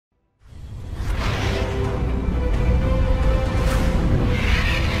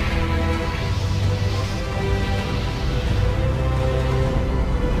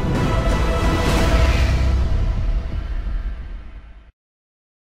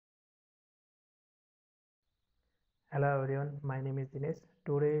Hello everyone, my name is Dinesh.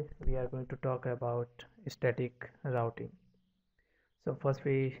 Today we are going to talk about static routing. So first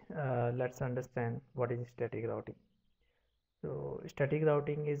let's understand what is static routing. So static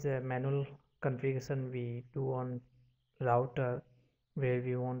routing is a manual configuration we do on router where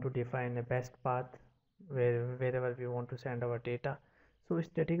we want to define a best path wherever we want to send our data. So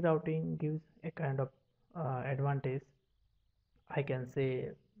static routing gives a kind of advantage. I can say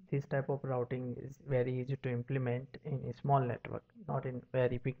this type of routing is very easy to implement in a small network, not in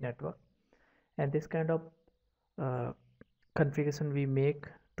very big network. And this kind of uh, configuration we make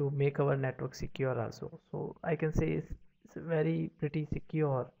to make our network secure also. So I can say it's very pretty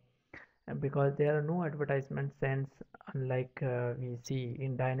secure, and because there are no advertisement sends unlike we see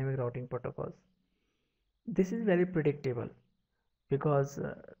in dynamic routing protocols. This is very predictable because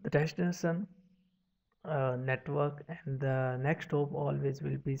the destination network and the next hop always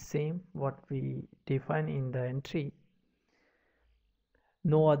will be same what we define in the entry.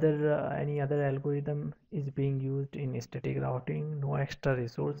 No other any other algorithm is being used in static routing. No extra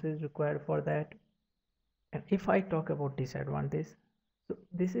resources required for that. And if I talk about disadvantage, so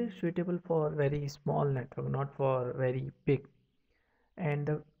this is suitable for very small network, not for very big. And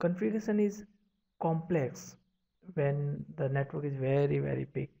the configuration is complex when the network is very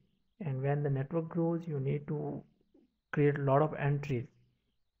big. And when the network grows, you need to create a lot of entries.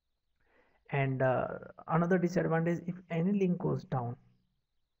 And another disadvantage, if any link goes down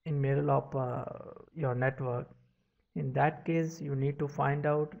in middle of your network, in that case you need to find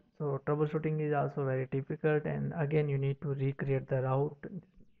out. So troubleshooting is also very difficult, and again you need to recreate the route.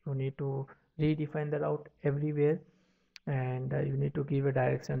 You need to redefine the route everywhere, and you need to give a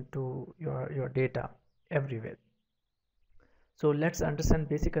direction to your data everywhere. So let's understand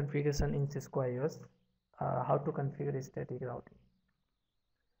basic configuration in Cisco IOS, how to configure static routing.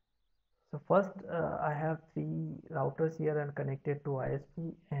 So first I have three routers here and connected to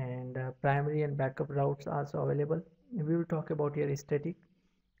ISP, and primary and backup routes are also available. We will talk about here static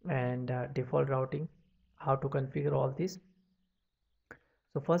and default routing, how to configure all this.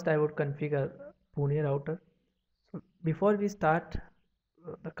 So first I would configure Pune router. So before we start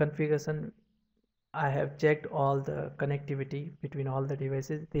the configuration, I have checked all the connectivity between all the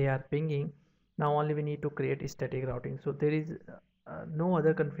devices. They are pinging. Now only we need to create static routing. So there is no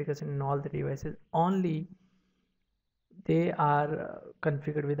other configuration in all the devices. Only they are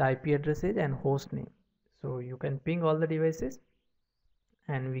configured with IP addresses and host name. So you can ping all the devices,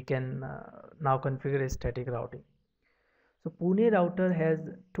 and we can now configure a static routing. So Pune router has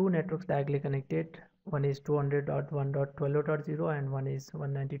two networks directly connected. One is 200.1.12.0 and one is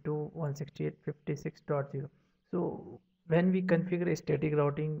 192.168.56.0. So when we configure a static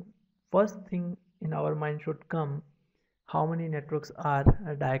routing, first thing in our mind should come how many networks are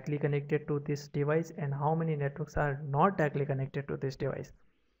directly connected to this device and how many networks are not directly connected to this device.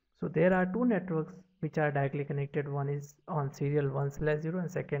 So there are two networks which are directly connected. One is on serial 1/0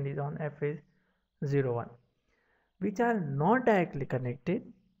 and second is on FA01. Which are not directly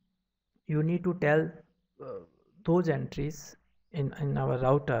connected, you need to tell uh, those entries in our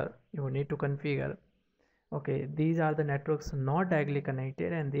router. You need to configure, okay, these are the networks not directly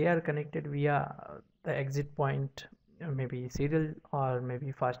connected and they are connected via the exit point, maybe serial or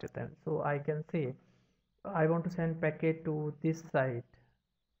maybe fast ethernet. So I can say I want to send packet to this site.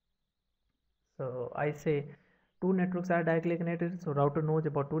 So I say two networks are directly connected, so router knows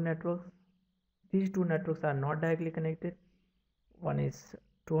about two networks. These two networks are not directly connected. One is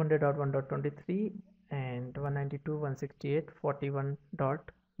 200.1.23 and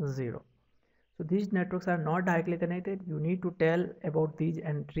 192.168.41.0. So these networks are not directly connected. You need to tell about these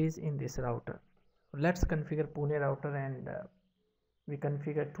entries in this router. So let's configure Pune router, and we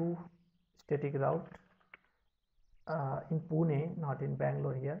configure two static route in Pune, not in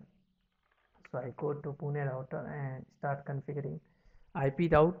Bangalore here. So I go to Pune router and start configuring IP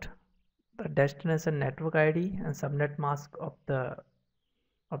route, the destination network ID and subnet mask of the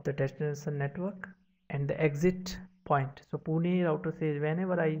destination network, and the exit point. So Pune router says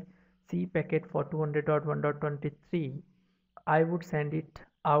whenever I see packet for 200.1.23, I would send it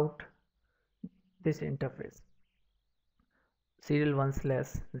out this interface serial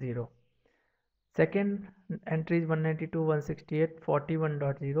 1/0. Second entry is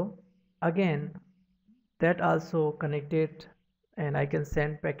 192.168.41.0. Again, that also connected, and I can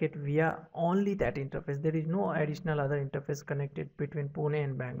send packet via only that interface. There is no additional other interface connected between Pune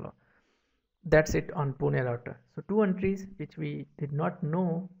and Bangalore. That's it on Pune router. So two entries which we did not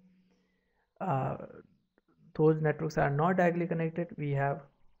know, uh, those networks are not directly connected, we have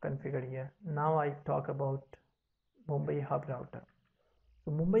configured here. Now I talk about Mumbai hub router.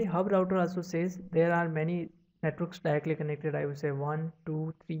 So Mumbai hub router also says there are many networks directly connected, I would say 1,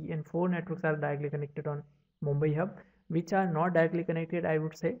 2, 3, and 4 networks are directly connected on Mumbai hub. Which are not directly connected, I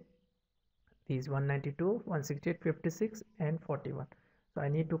would say these 192, 168, 56, and 41. So I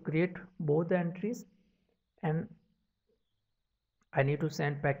need to create both the entries, and I need to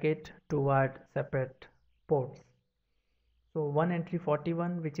send packet toward separate ports. So one entry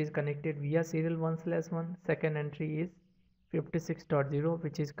 41, which is connected via serial 1/1. Second entry is 56.0,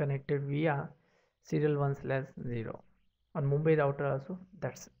 which is connected via serial 1/0. On Mumbai router also,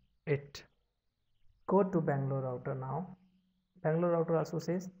 that's it. Go to Bangalore router now. Bangalore router also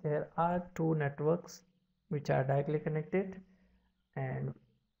says there are two networks which are directly connected and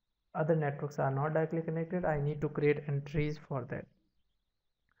other networks are not directly connected. I need to create entries for that.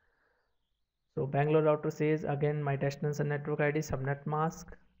 So Bangalore router says again my destination network ID subnet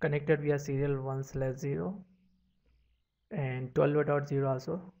mask connected via serial 1/0 and 12.0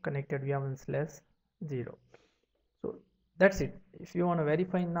 also connected via 1/0. So that's it. If you want to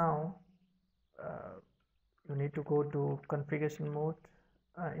verify now, you need to go to configuration mode,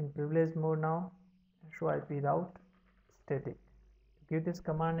 in privilege mode now, show IP route static. Give this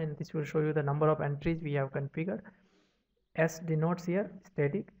command and this will show you the number of entries we have configured. S denotes here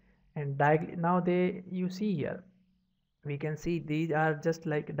static, and now you see here we can see these are just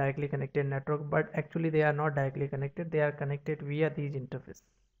like directly connected network, but actually they are not directly connected, they are connected via these interface.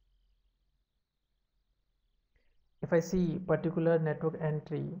 If I see particular network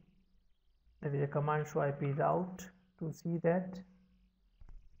entry, there is a command show IP route to see that,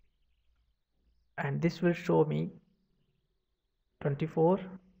 and this will show me 24,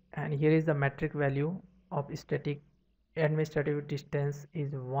 and here is the metric value of static administrative distance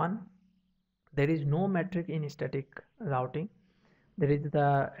is 1. There is no metric in static routing. There is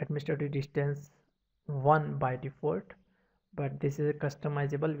the administrative distance 1 by default, but this is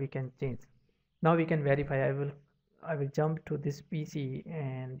customizable, we can change. Now we can verify. I will jump to this PC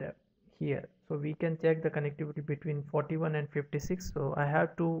and here, so we can check the connectivity between 41 and 56. So I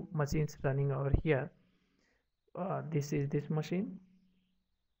have two machines running over here. This is this machine.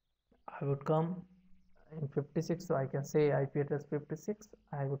 I would come in 56, so I can say IP address 56.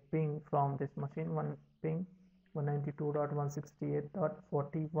 I would ping from this machine, one ping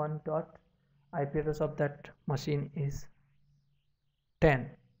 192.168.41. IP address of that machine is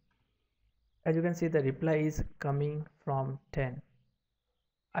 10. As you can see, the reply is coming from 10.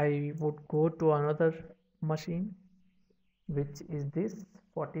 I would go to another machine, which is this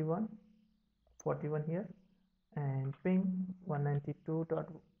 41 here, and ping 192.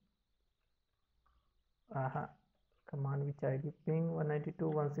 Command which I give ping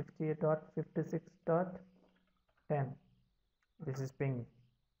 192.168.56.10. This is ping.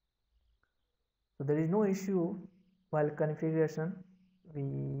 So there is no issue while configuration,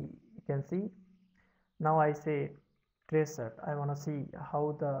 we can see. Now I say tracer. I want to see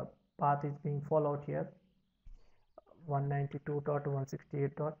how the path is being followed here.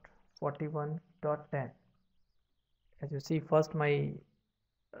 192.168.41.10. As you see, first my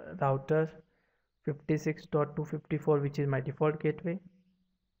router 56.254, which is my default gateway.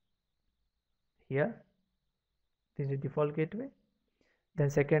 Here, this is default gateway. Then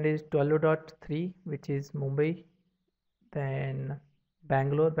second is 12.3, which is Mumbai. Then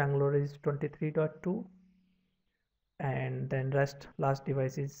Bangalore is 23.2, and then last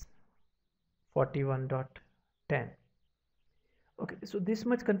device is 41.10. Okay, so this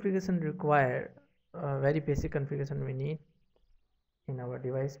much configuration required, very basic configuration we need in our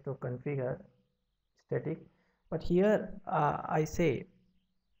device to configure static. But here I say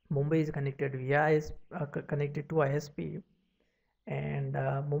Mumbai is connected via connected to ISP, and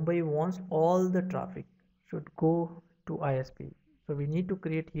Mumbai wants all the traffic should go to ISP. So we need to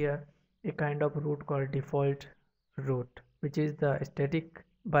create here a kind of route called default route, which is the static,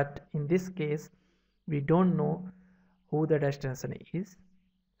 but in this case we don't know who the destination is.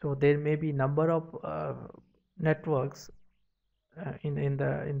 So there may be number of networks in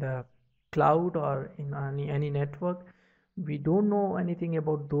the cloud or in any network. We don't know anything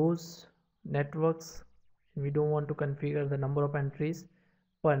about those networks, and we don't want to configure the number of entries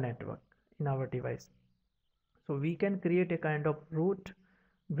per network in our device. So we can create a kind of route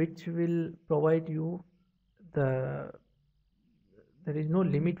which will provide you there is no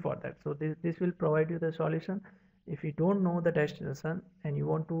limit for that. So this will provide you the solution. If you don't know the destination and you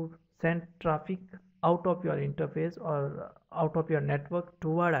want to send traffic out of your interface or out of your network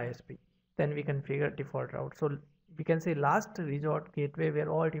toward ISP, then we configure default route. So we can say last resort gateway where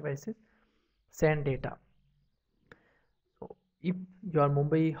all devices send data. So if your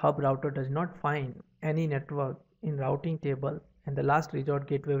Mumbai hub router does not find any network in routing table, and the last resort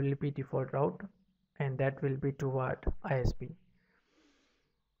gateway will be default route, and that will be toward ISP.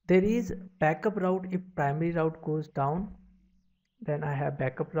 There is backup route. If primary route goes down, then I have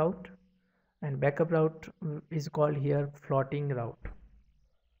backup route, and backup route is called here floating route.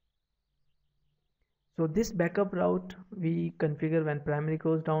 So this backup route we configure when primary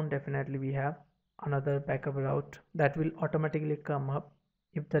goes down. Definitely we have another backup route that will automatically come up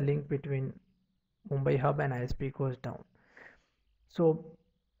if the link between Mumbai hub and ISP goes down. So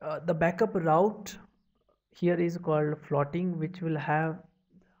the backup route here is called floating, which will have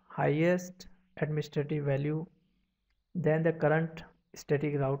highest administrative value than the current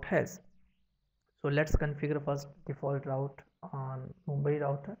static route has. So let's configure first default route on Mumbai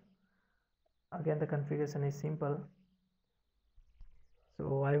router. Again, the configuration is simple.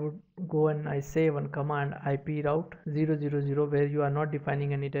 So I would go and I say one command IP route 000, where you are not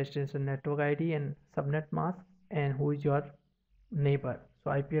defining any destination network ID and subnet mask and who is your neighbor.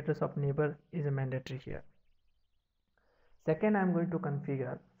 So IP address of neighbor is a mandatory here. Second, I am going to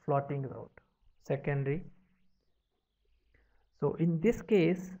configure floating route secondary. So in this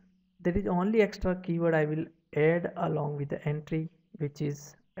case, there is only extra keyword I will add along with the entry, which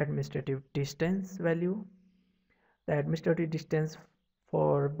is administrative distance value. The administrative distance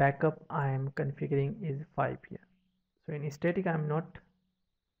for backup I am configuring is 5 here. So in static I am not,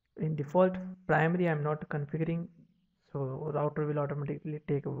 in default primary I am not configuring, so router will automatically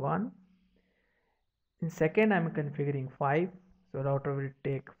take 1. In second I am configuring 5, so router will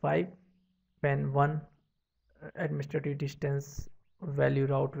take 5 when 1 administrative distance value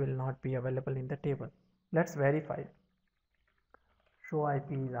route will not be available in the table. Let's verify. Show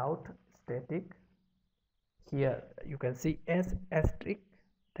IP route static. Here you can see S asterisk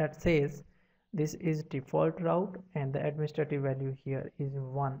that says this is default route and the administrative value here is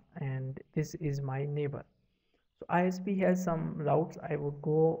 1 and this is my neighbor. So ISP has some routes. I would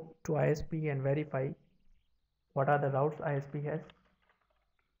go to ISP and verify what are the routes ISP has.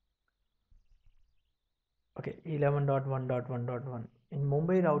 Okay, 11.1.1.1. In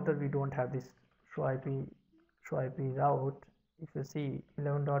Mumbai router we don't have this show IP route. If you see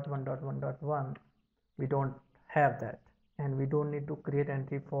 11.1.1.1, we don't have that, and we don't need to create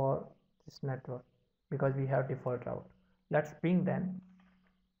entry for this network because we have default route. Let's ping then.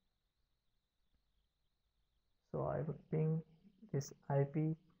 So I would ping this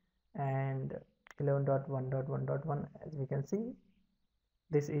IP and 11.1.1.1. as we can see,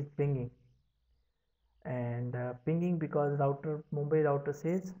 this is pinging and pinging because Mumbai router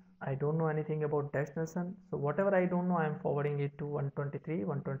says I don't know anything about destination. So whatever I don't know, I am forwarding it to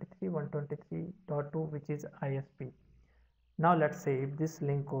 123.123.2, which is ISP. Now let's say if this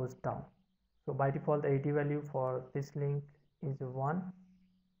link goes down. So by default the AD value for this link is 1.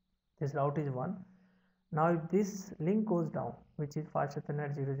 This route is 1. Now if this link goes down, which is fast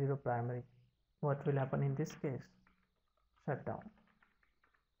Ethernet 00 primary, what will happen in this case? Shut down.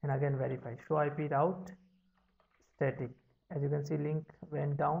 And again verify. Show IP route static. As you can see, link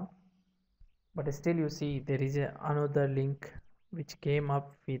went down, but still you see there is another link which came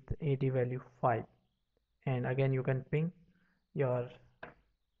up with AD value 5, and again you can ping your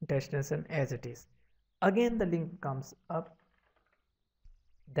destination as it is. Again the link comes up,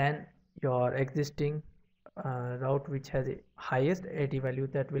 then your existing route which has a highest AD value,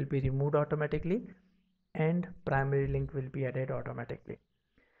 that will be removed automatically and primary link will be added automatically.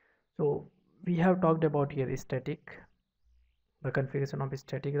 So we have talked about here static, the configuration of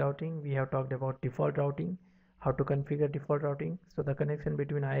static routing. We have talked about default routing, how to configure default routing. So the connection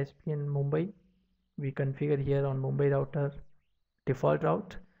between ISP and Mumbai, we configure here on Mumbai router default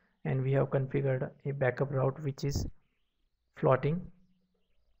route, and we have configured a backup route which is floating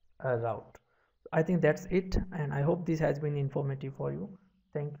route. I think that's it, and I hope this has been informative for you.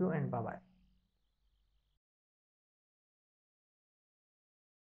 Thank you and bye bye.